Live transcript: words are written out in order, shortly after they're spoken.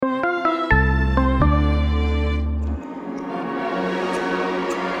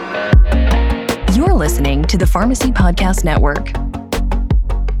listening to the Pharmacy Podcast Network.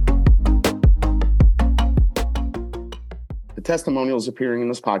 The testimonials appearing in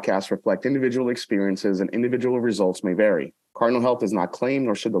this podcast reflect individual experiences, and individual results may vary. Cardinal Health does not claim,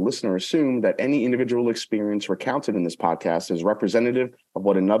 nor should the listener assume, that any individual experience recounted in this podcast is representative of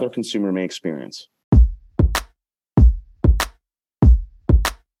what another consumer may experience.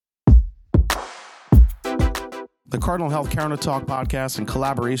 The Cardinal Health Counter Talk podcast, in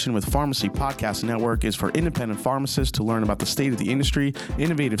collaboration with Pharmacy Podcast Network, is for independent pharmacists to learn about the state of the industry,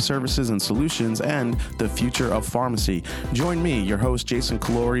 innovative services and solutions, and the future of pharmacy. Join me, your host, Jason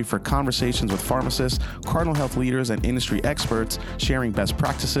Callori, for conversations with pharmacists, Cardinal Health leaders, and industry experts, sharing best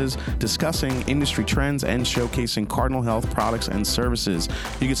practices, discussing industry trends, and showcasing Cardinal Health products and services.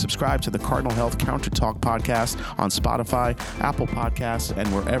 You can subscribe to the Cardinal Health Counter Talk podcast on Spotify, Apple Podcasts, and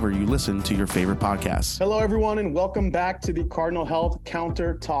wherever you listen to your favorite podcasts. Hello, everyone, and welcome back to the Cardinal Health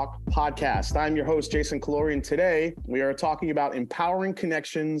Counter Talk podcast. I'm your host, Jason Callori, and today we are talking about empowering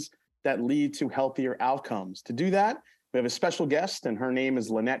connections that lead to healthier outcomes. To do that, we have a special guest, and her name is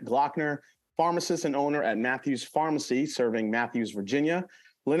Lynette Glockner, pharmacist and owner at Matthews Pharmacy, serving Matthews, Virginia.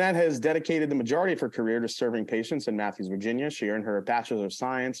 Lynette has dedicated the majority of her career to serving patients in Matthews, Virginia. She earned her Bachelor of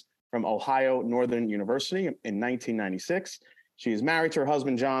Science from Ohio Northern University in 1996. She is married to her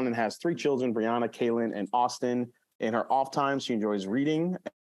husband, John, and has 3 children, Brianna, Kaylin, and Austin. In her off time, she enjoys reading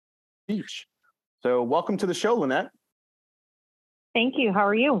and speech. So welcome to the show, Lynette. Thank you. How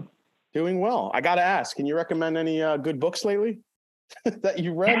are you? Doing well. I got to ask, can you recommend any good books lately that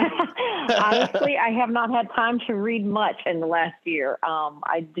you read? Honestly, I have not had time to read much in the last year.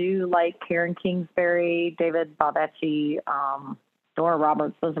 I do like Karen Kingsbury, David Baldacci, Dora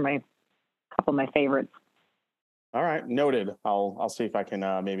Roberts. Those are a couple of my favorites. All right, noted. I'll see if I can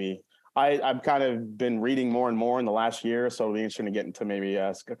maybe. I've kind of been reading more and more in the last year, so it'll be interesting to get into maybe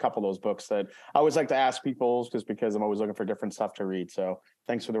a couple of those books that I always like to ask people, just because I'm always looking for different stuff to read. So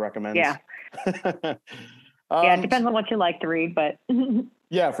thanks for the recommends. Yeah. Yeah, it depends on what you like to read, but.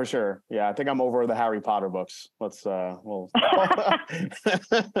 Yeah, for sure. Yeah, I think I'm over the Harry Potter books. Those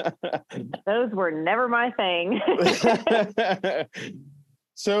were never my thing.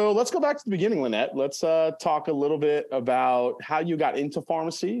 So let's go back to the beginning, Lynette. Let's talk a little bit about how you got into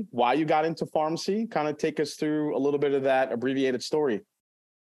pharmacy, why you got into pharmacy. Kind of take us through a little bit of that abbreviated story.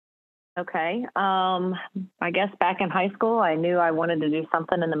 Okay. I guess back in high school, I knew I wanted to do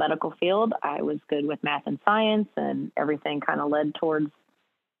something in the medical field. I was good with math and science, and everything kind of led towards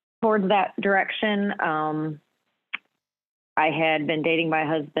that direction. I had been dating my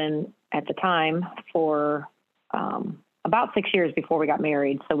husband at the time for about 6 years before we got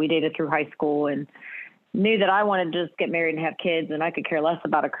married. So we dated through high school and knew that I wanted to just get married and have kids, and I could care less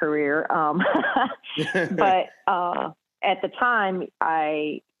about a career. But at the time,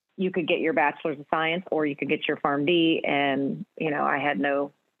 you could get your Bachelor's of Science or you could get your PharmD. And, I had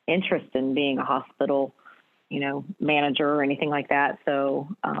no interest in being a hospital, manager or anything like that. So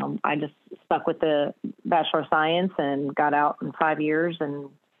I just stuck with the Bachelor of Science and got out in 5 years. And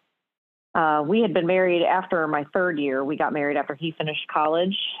we had been married after my 3rd year. We got married after he finished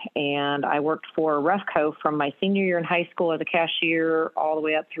college, and I worked for Refco from my senior year in high school as a cashier all the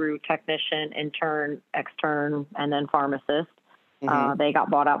way up through technician, intern, extern, and then pharmacist. Mm-hmm. They got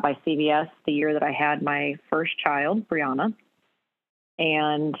bought out by CVS the year that I had my first child, Brianna,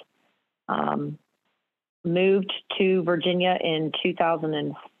 and moved to Virginia in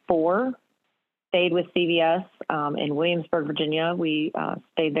 2004. Stayed with CVS in Williamsburg, Virginia. We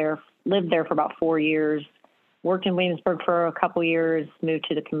lived there for about 4 years, worked in Williamsburg for a couple years, moved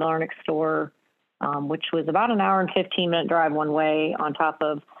to the Callori store, which was about an hour and 15-minute drive one way on top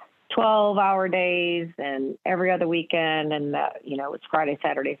of 12-hour days and every other weekend. And that, it's Friday,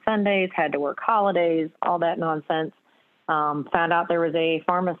 Saturday, Sundays, had to work holidays, all that nonsense. Found out there was a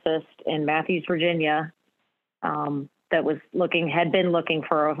pharmacist in Matthews, Virginia, that had been looking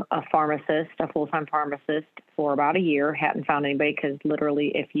for a pharmacist, a full-time pharmacist, for about a year. Hadn't found anybody, because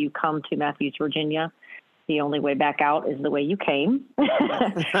literally if you come to Matthews, Virginia, the only way back out is the way you came.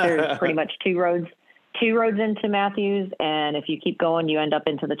 There's pretty much two roads into Matthews, and if you keep going, you end up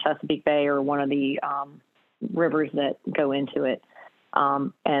into the Chesapeake Bay or one of the rivers that go into it.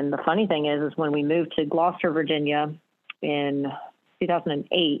 And the funny thing is when we moved to Gloucester, Virginia in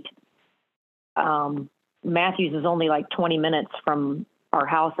 2008, Matthews is only like 20 minutes from our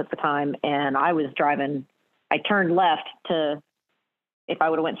house at the time, and I turned left if I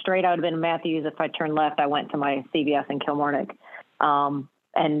would have went straight, I would have been in Matthews. If I turned left, I went to my CVS in Kilmarnock. And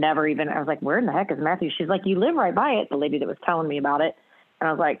I was like, where in the heck is Matthews? She's like, you live right by it, the lady that was telling me about it. And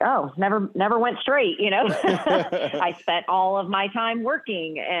I was like, oh, never went straight, I spent all of my time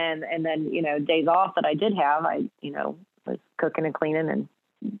working and then, days off that I did have, I, was cooking and cleaning and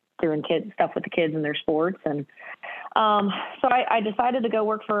doing stuff with the kids and their sports. And so I decided to go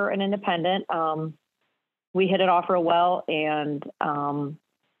work for an independent. We hit it off real well, and,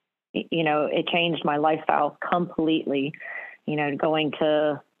 it changed my lifestyle completely, going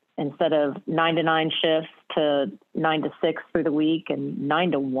to, instead of 9 to 9 shifts to 9 to 6 through the week and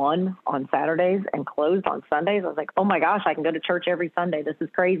 9 to 1 on Saturdays and closed on Sundays. I was like, oh my gosh, I can go to church every Sunday. This is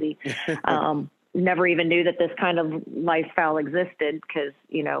crazy. Never even knew that this kind of lifestyle existed because,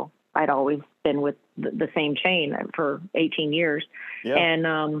 I'd always been with the same chain for 18 years. Yep. And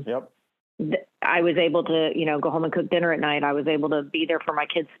I was able to, go home and cook dinner at night. I was able to be there for my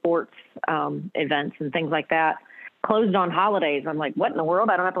kids' sports events and things like that. Closed on holidays. I'm like, what in the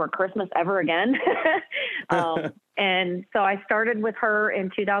world? I don't have to work Christmas ever again. And so I started with her in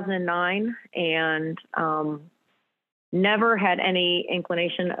 2009 and never had any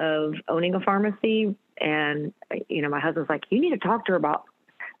inclination of owning a pharmacy. And, my husband's like, you need to talk to her about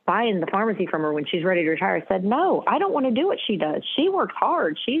buying the pharmacy from her when she's ready to retire. I said, no, I don't want to do what she does. She works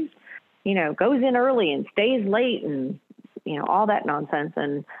hard. She's, goes in early and stays late and, all that nonsense.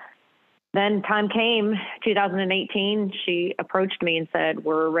 And then time came, 2018, she approached me and said,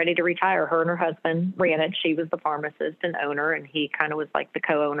 we're ready to retire. Her and her husband ran it. She was the pharmacist and owner, and he kind of was like the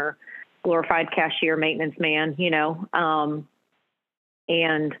co-owner, glorified cashier, maintenance man,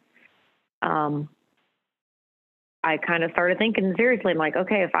 I kind of started thinking seriously. I'm like,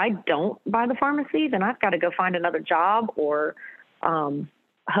 okay, if I don't buy the pharmacy, then I've got to go find another job or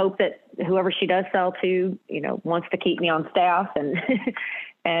hope that whoever she does sell to, wants to keep me on staff. And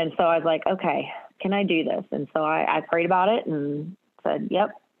and so I was like, okay, can I do this? And so I prayed about it and said, yep,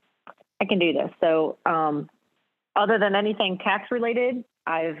 I can do this. So other than anything tax related,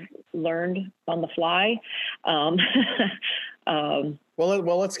 I've learned on the fly.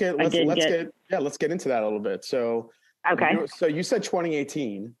 Let's get into that a little bit. So, okay. So you said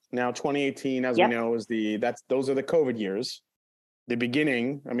 2018. Now 2018, as we know, is those are the COVID years. The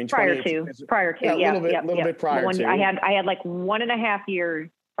beginning. I mean, prior to, a little bit prior to. I had like 1.5 years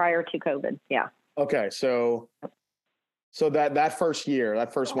prior to COVID. Yeah. Okay. So that first year,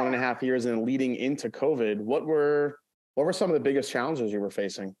 that first 1.5 years and leading into COVID, what were some of the biggest challenges you were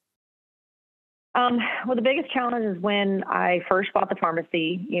facing? Well, the biggest challenge is when I first bought the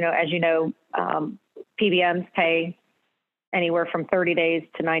pharmacy, as you know, PBMs pay anywhere from 30 days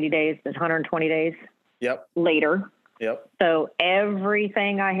to 90 days to 120 days later. Yep. So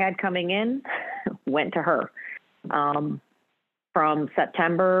everything I had coming in went to her. From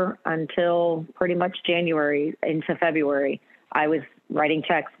September until pretty much January into February, I was writing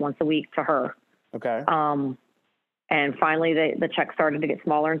checks once a week to her. Okay. And finally the checks started to get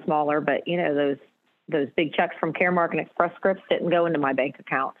smaller and smaller, but those big checks from Caremark and Express Scripts didn't go into my bank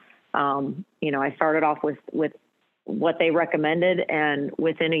account. I started off with what they recommended, and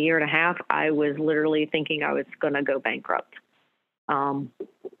within 1.5 years, I was literally thinking I was going to go bankrupt. And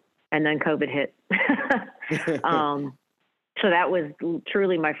then COVID hit. So that was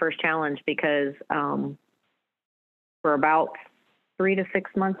truly my first challenge because for about 3 to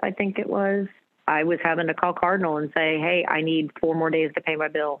 6 months, I think it was, I was having to call Cardinal and say, hey, I need 4 more days to pay my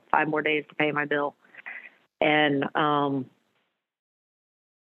bill, 5 more days to pay my bill. And I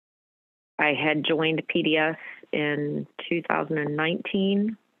had joined PDS in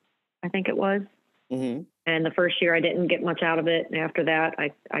 2019, I think it was. Mm-hmm. And the first year I didn't get much out of it. And after that,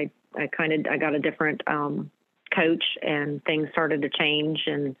 I got a different coach, and things started to change,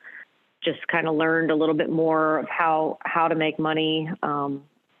 and just kind of learned a little bit more of how to make money,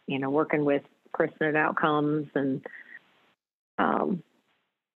 working with Kristen at Outcomes, and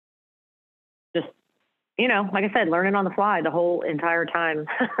just, like I said, learning on the fly the whole entire time.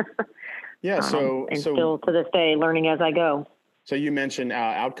 Yeah. So still to this day, learning as I go. So you mentioned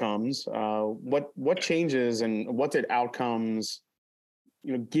Outcomes. What changes and what did Outcomes,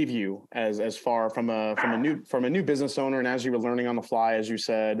 give you as far from a new business owner, and as you were learning on the fly, as you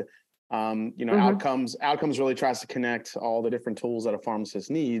said, mm-hmm. Outcomes really tries to connect all the different tools that a pharmacist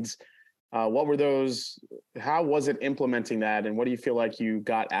needs. What were those? How was it implementing that, and what do you feel like you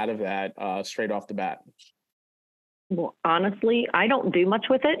got out of that straight off the bat? Well, honestly, I don't do much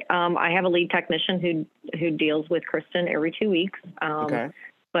with it. I have a lead technician who deals with Kristen every 2 weeks. Okay.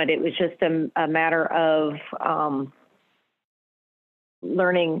 But it was just a matter of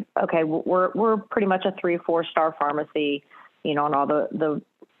learning. Okay, we're pretty much a 3 or 4-star pharmacy, on all the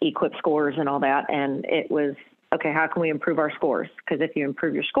EQUIPP scores and all that. And it was, okay, how can we improve our scores? Because if you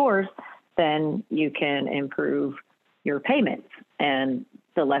improve your scores, then you can improve your payments and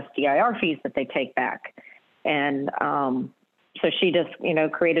the less DIR fees that they take back. And so she just,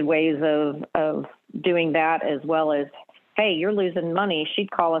 created ways of doing that, as well as, hey, you're losing money.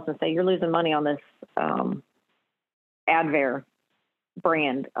 She'd call us and say, you're losing money on this Advair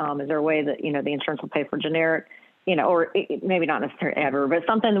brand. Is there a way that, the insurance will pay for generic, or maybe not necessarily Advair, but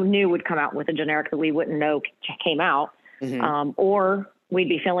something new would come out with a generic that we wouldn't know came out. Mm-hmm. Or we'd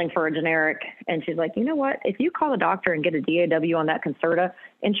be filling for a generic. And she's like, you know what? If you call the doctor and get a DAW on that Concerta,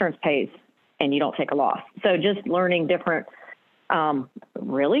 insurance pays and you don't take a loss. So just learning different,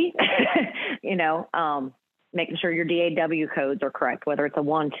 really, making sure your DAW codes are correct, whether it's a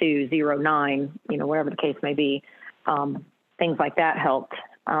 1209, whatever the case may be. Things like that helped.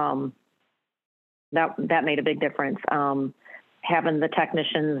 That made a big difference. Having the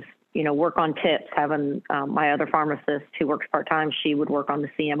technicians, work on tips, having my other pharmacist who works part-time, she would work on the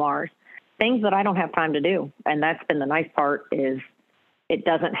CMRs, things that I don't have time to do. And that's been the nice part, is it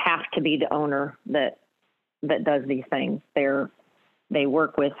doesn't have to be the owner that does these things. They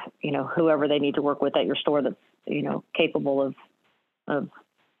work with, whoever they need to work with at your store that's, capable of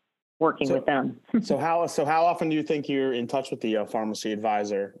working with them. So how often do you think you're in touch with the pharmacy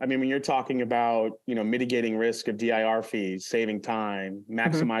advisor? I mean, when you're talking about, mitigating risk of DIR fees, saving time,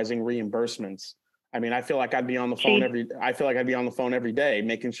 maximizing reimbursements. I mean, I feel like I'd be on the phone every day,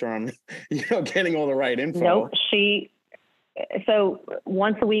 making sure I'm, getting all the right info. Nope. So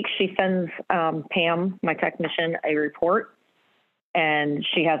once a week, she sends Pam, my technician, a report, and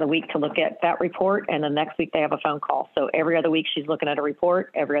she has a week to look at that report. And the next week they have a phone call. So every other week she's looking at a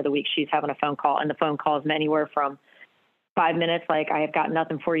report. Every other week she's having a phone call, and the phone call is anywhere from 5 minutes, like, I have got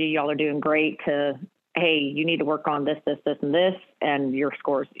nothing for you, y'all are doing great, to, hey, you need to work on this, this, this, and this, and your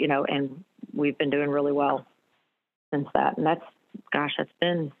scores, and we've been doing really well since that. And that's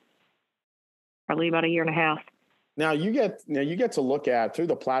been probably about a year and a half. Now you get to look at, through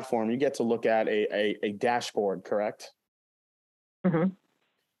the platform, you get to look at a dashboard, correct? Mm-hmm.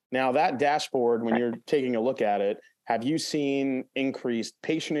 Now that dashboard, when you're taking a look at it, have you seen increased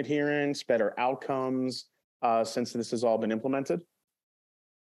patient adherence, better outcomes since this has all been implemented?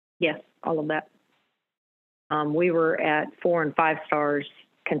 Yes, all of that. We were at 4 and 5 stars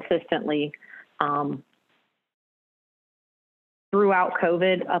consistently throughout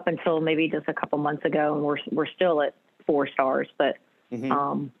COVID up until maybe just a couple months ago, and we're still at 4 stars. But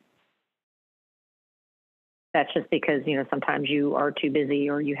that's just because, sometimes you are too busy,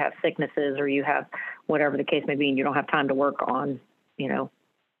 or you have sicknesses, or you have whatever the case may be, and you don't have time to work on,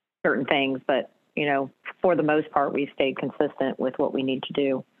 certain things. But, for the most part, we stayed consistent with what we need to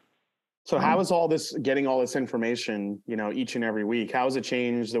do. So how is all this, getting all this information, each and every week, how has it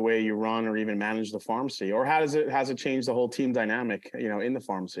changed the way you run or even manage the pharmacy? Or has it changed the whole team dynamic, in the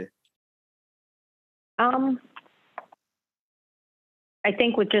pharmacy? I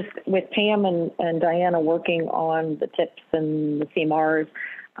think with Pam and Diana working on the tips and the CMRs,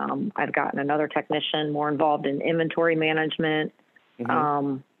 I've gotten another technician more involved in inventory management.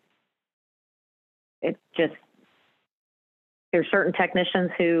 It's just, there's certain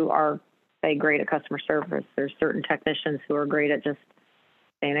technicians who are great at customer service. There's certain technicians who are great at just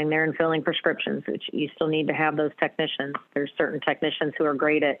standing there and filling prescriptions, which you still need to have those technicians. There's certain technicians who are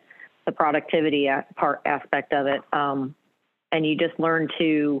great at the productivity aspect of it. And you just learn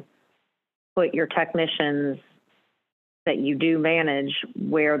to put your technicians that you do manage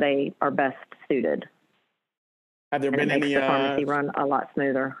where they are best suited. Have there been any? Makes the pharmacy run a lot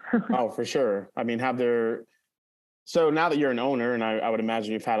smoother. Oh, for sure. I mean, so now that you're an owner, and I would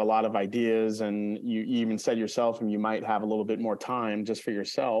imagine you've had a lot of ideas, and you even said yourself, and you might have a little bit more time just for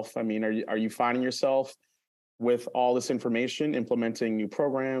yourself. I mean, are you finding yourself with all this information, implementing new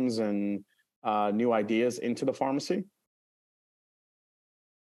programs and new ideas into the pharmacy?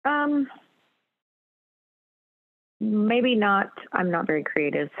 Maybe not. I'm not very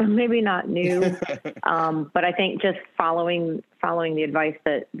creative, so maybe not new. But I think just following the advice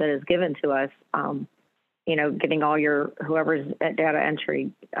that is given to us, getting all whoever's at data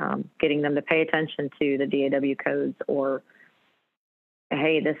entry, getting them to pay attention to the DAW codes, or,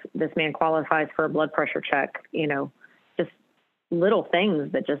 hey, this man qualifies for a blood pressure check, just little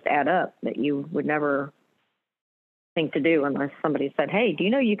things that just add up that you would never think to do unless somebody said, hey, do you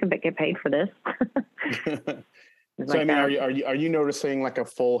know you can get paid for this? So, I mean, are you noticing like a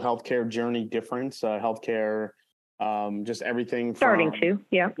full healthcare journey difference, healthcare, just everything? Starting to,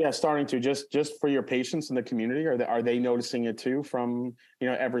 yeah. Yeah, starting to, just for your patients in the community, are they noticing it too from,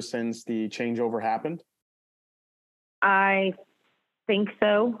 ever since the changeover happened? I think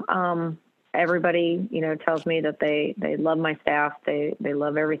so. everybody, tells me that they love my staff. They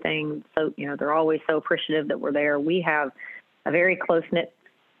love everything. So, they're always so appreciative that we're there. We have a very close-knit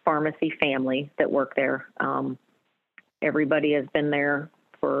pharmacy family that work there. Everybody has been there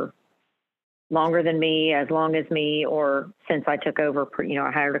for longer than me, as long as me, or since I took over.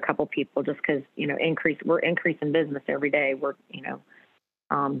 I hired a couple people just because, we're increasing business every day. We're,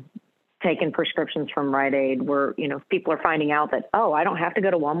 taking prescriptions from Rite Aid. We're, people are finding out that, oh, I don't have to go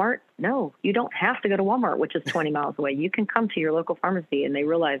to Walmart. No, you don't have to go to Walmart, which is 20 miles away. You can come to your local pharmacy, and they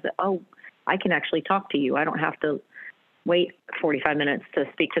realize that, oh, I can actually talk to you. I don't have to wait 45 minutes to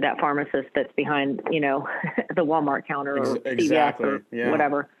speak to that pharmacist that's behind, the Walmart counter or exactly. CVS or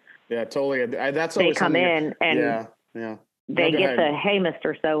whatever. Yeah, totally. That's they come in and they get the, hey,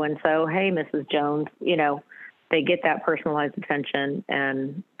 Mr. So-and-so, hey, Mrs. Jones, they get that personalized attention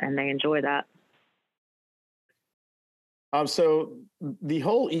and they enjoy that. So the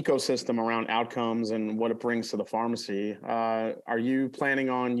whole ecosystem around outcomes and what it brings to the pharmacy, are you planning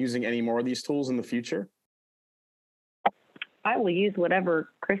on using any more of these tools in the future? I will use whatever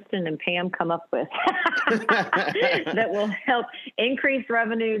Kristen and Pam come up with that will help increase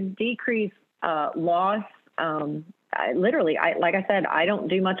revenue, decrease loss. Like I said, I don't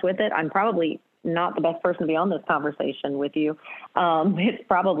do much with it. I'm probably not the best person to be on this conversation with you. It's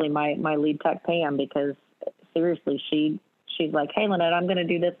probably my lead tech, Pam, because seriously, she's like, hey, Lynette, I'm going to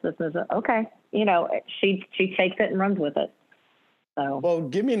do this. Okay. She takes it and runs with it. So. Well,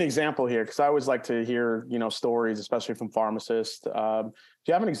 give me an example here, because I always like to hear, stories, especially from pharmacists. Do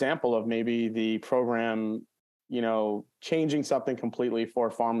you have an example of maybe the program, changing something completely for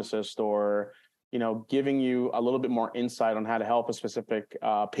a pharmacist, or, giving you a little bit more insight on how to help a specific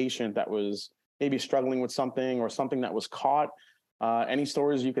patient that was maybe struggling with something or something that was caught? Any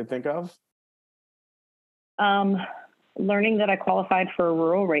stories you could think of? Learning that I qualified for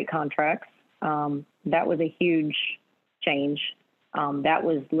rural rate contracts. That was a huge change. That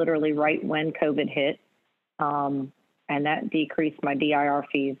was literally right when COVID hit. And that decreased my DIR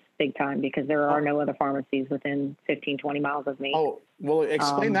fees big time because there are no other pharmacies within 15, 20 miles of me. Oh, well,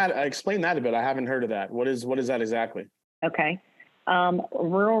 explain that a bit. I haven't heard of that. What is that exactly? Okay.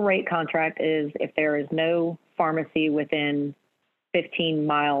 Rural rate contract is if there is no pharmacy within 15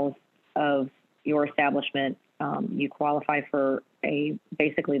 miles of your establishment, you qualify for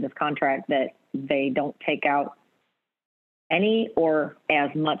basically this contract that they don't take out any or as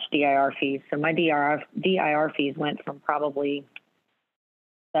much DIR fees. So my DIR fees went from probably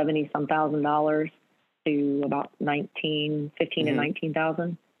 $70-some thousand to about 15 to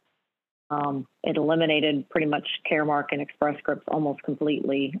 19,000. It eliminated pretty much Caremark and Express Scripts almost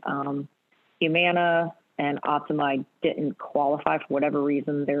completely. Humana and Optima didn't qualify for whatever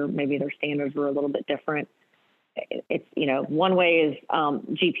reason. Maybe their standards were a little bit different. It's, one way is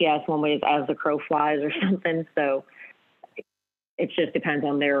GPS, one way is as the crow flies or something. So it just depends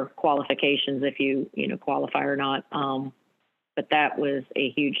on their qualifications if you qualify or not. But that was a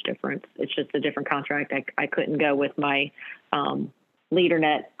huge difference. It's just a different contract. I couldn't go with my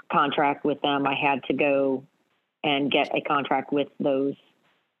LeaderNet contract with them. I had to go and get a contract with those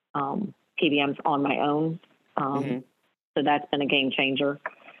PBMs on my own. So that's been a game changer.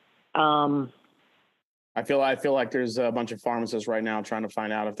 I feel like there's a bunch of pharmacists right now trying to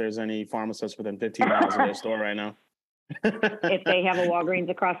find out if there's any pharmacists within 15 miles of their store right now. If they have a Walgreens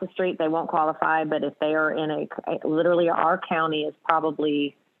across the street, they won't qualify. But if they are in literally our county is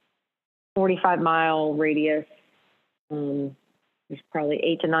probably 45-mile radius. There's probably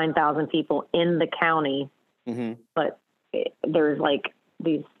 8,000 to 9,000 people in the county, but there's like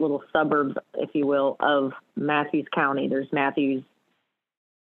these little suburbs, if you will, of Matthews County. There's Matthews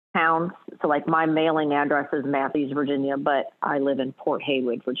towns. So like my mailing address is Matthews, Virginia, but I live in Port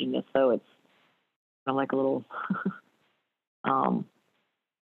Haywood, Virginia. So it's kind of like a little,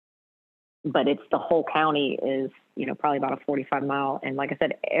 but it's the whole county is, probably about a 45-mile. And like I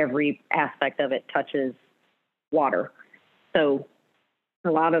said, every aspect of it touches water. So a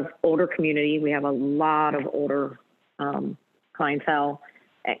lot of older community, we have a lot of older clientele,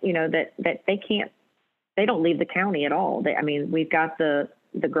 that they don't leave the county at all. We've got the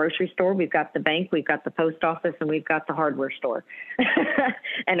grocery store, we've got the bank, we've got the post office, and we've got the hardware store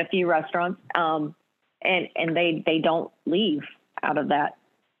and a few restaurants. And they don't leave out of that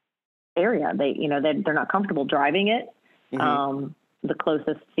area. They're not comfortable driving it. The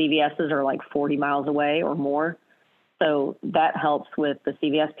closest CVSs are like 40 miles away or more. So that helps with the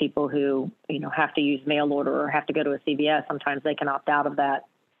CVS people who, have to use mail order or have to go to a CVS. Sometimes they can opt out of that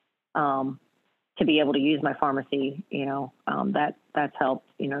to be able to use my pharmacy. That's helped,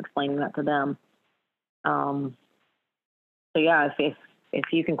 explaining that to them. So yeah, if if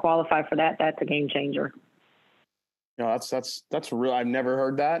you can qualify for that, that's a game changer. No, that's real. I've never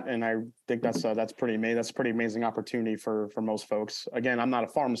heard that, and I think that's pretty amazing. That's a pretty amazing opportunity for most folks. Again, I'm not a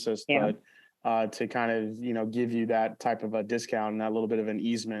pharmacist, but to kind of give you that type of a discount and that little bit of an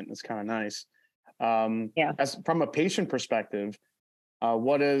easement is kind of nice. As from a patient perspective,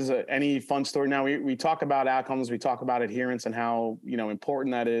 what is any fun story? Now we talk about outcomes, we talk about adherence, and how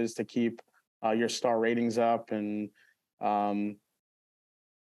important that is to keep your star ratings up, and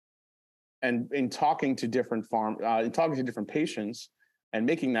in talking to different patients and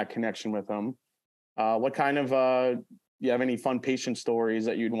making that connection with them. What kind of you have any fun patient stories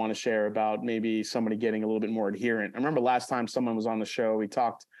that you'd want to share about maybe somebody getting a little bit more adherent? I remember last time someone was on the show, we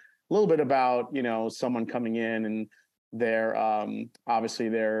talked a little bit about someone coming in and their obviously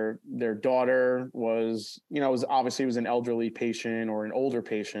their daughter was was an elderly patient or an older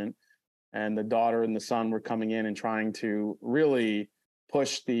patient, and the daughter and the son were coming in and trying to really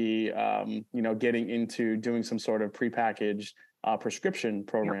push the getting into doing some sort of prepackaged prescription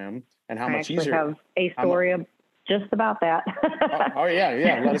program, and how much easier. I have a story of just about that.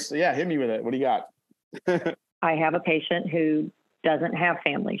 Hit me with it. What do you got? I have a patient who doesn't have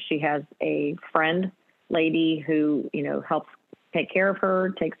family. She has a friend lady who, helps take care of her,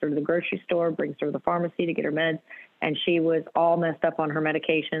 takes her to the grocery store, brings her to the pharmacy to get her meds. And she was all messed up on her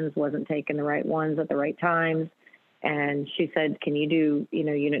medications, wasn't taking the right ones at the right times. And she said, can you do,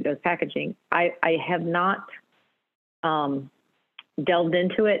 unit dose packaging? I have not delved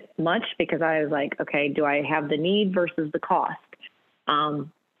into it much because I was like, okay, do I have the need versus the cost?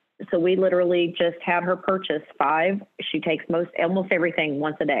 So we literally just had her purchase 5. She takes almost everything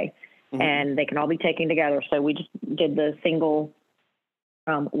once a day. Mm-hmm. And they can all be taken together. So we just did the single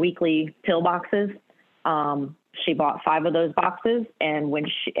weekly pill boxes. She bought 5 of those boxes, and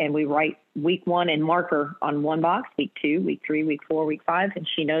we write week 1 in marker on one box, week 2, week 3, week 4, week 5, and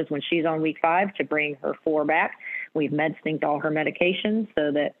she knows when she's on week 5 to bring her 4 back. We've med synced all her medications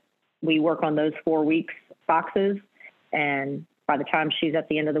so that we work on those 4 weeks boxes, and by the time she's at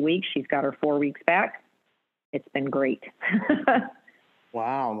the end of the week, she's got her 4 weeks back. It's been great.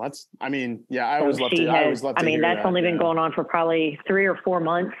 Wow, I always love to hear that. That's only been going on for probably 3 or 4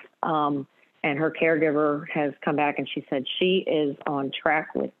 months. And her caregiver has come back and she said she is on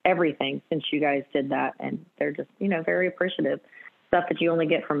track with everything since you guys did that. And they're just, very appreciative. Stuff that you only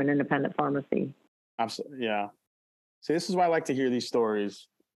get from an independent pharmacy. Absolutely. Yeah. See, this is why I like to hear these stories.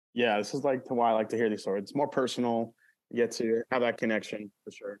 Yeah, this is why I like to hear these stories. It's more personal. You get to have that connection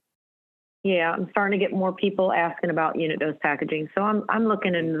for sure. Yeah, I'm starting to get more people asking about unit dose packaging. So I'm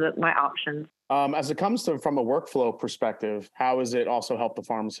looking into my options. As it comes to from a workflow perspective, how has it also helped the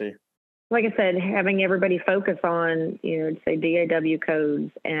pharmacy? Like I said, having everybody focus on, say DAW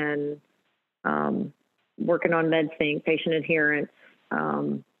codes and working on MedSync, patient adherence,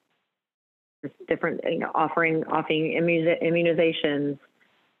 different, offering immunizations,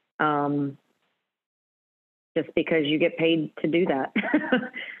 just because you get paid to do that.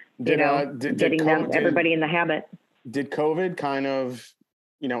 Everybody in the habit. Did COVID kind of,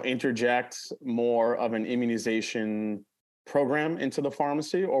 interject more of an immunization program into the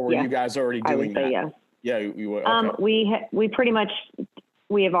pharmacy, or were you guys already doing that? Yes. Yeah, you were. Okay. We pretty much,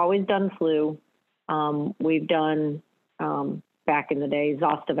 we have always done flu. We've done back in the day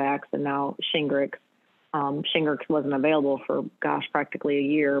Zostavax and now Shingrix. Shingrix wasn't available for practically a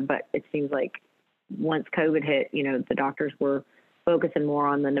year, but it seems like once COVID hit, the doctors were focusing more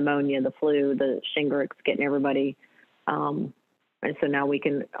on the pneumonia, the flu, the Shingrix, getting everybody. And so now we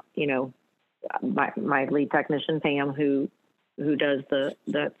can, my lead technician, Pam, who does the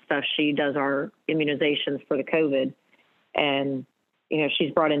stuff, she does our immunizations for the COVID. And,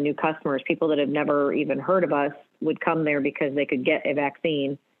 she's brought in new customers. People that have never even heard of us would come there because they could get a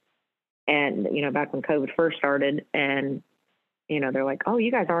vaccine. And, back when COVID first started, and, they're like, oh,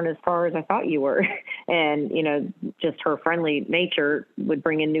 you guys aren't as far as I thought you were. And, just her friendly nature would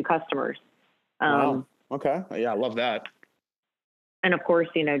bring in new customers. Wow. Okay. Yeah, I love that. And of course,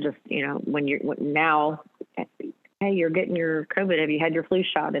 when you're now, hey, you're getting your COVID. Have you had your flu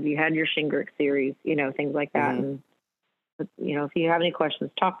shot? Have you had your Shingrix series? Things like that. Mm-hmm. And, if you have any questions,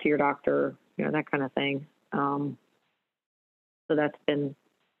 talk to your doctor, that kind of thing. So that's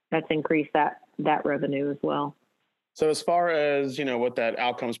increased that revenue as well. So as far as, what that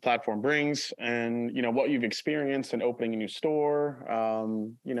outcomes platform brings and, what you've experienced in opening a new store, a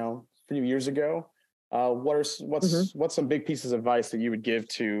few years ago, what's some big pieces of advice that you would give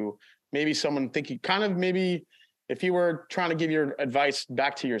to maybe someone thinking maybe if you were trying to give your advice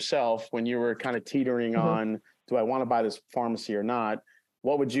back to yourself when you were kind of teetering on, do I want to buy this pharmacy or not?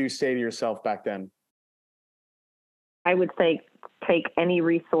 What would you say to yourself back then? I would say take any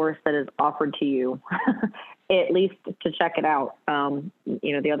resource that is offered to you, at least to check it out.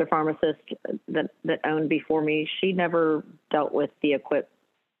 The other pharmacist that owned before me, she never dealt with the EQUIPP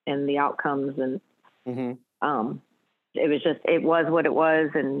and the outcomes, and it was what it was,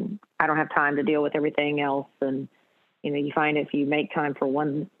 and I don't have time to deal with everything else. And you find if you make time for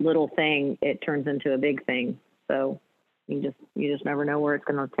one little thing, it turns into a big thing. So you just never know where it's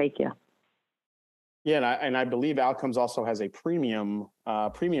going to take you. Yeah, and I believe Outcomes also has a premium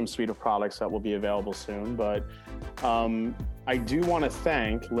suite of products that will be available soon. But I do want to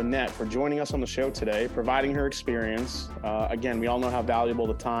thank Lynette for joining us on the show today, providing her experience. Again, we all know how valuable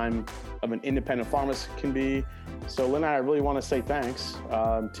the time of an independent pharmacist can be. So Lynette, I really want to say thanks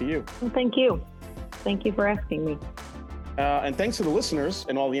to you. Well, thank you. Thank you for asking me. And thanks to the listeners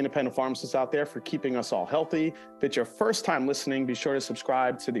and all the independent pharmacists out there for keeping us all healthy. If it's your first time listening, be sure to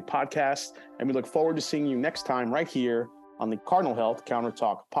subscribe to the podcast. And we look forward to seeing you next time right here on the Cardinal Health Counter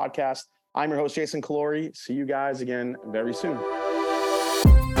Talk podcast. I'm your host, Jason Callori. See you guys again very soon.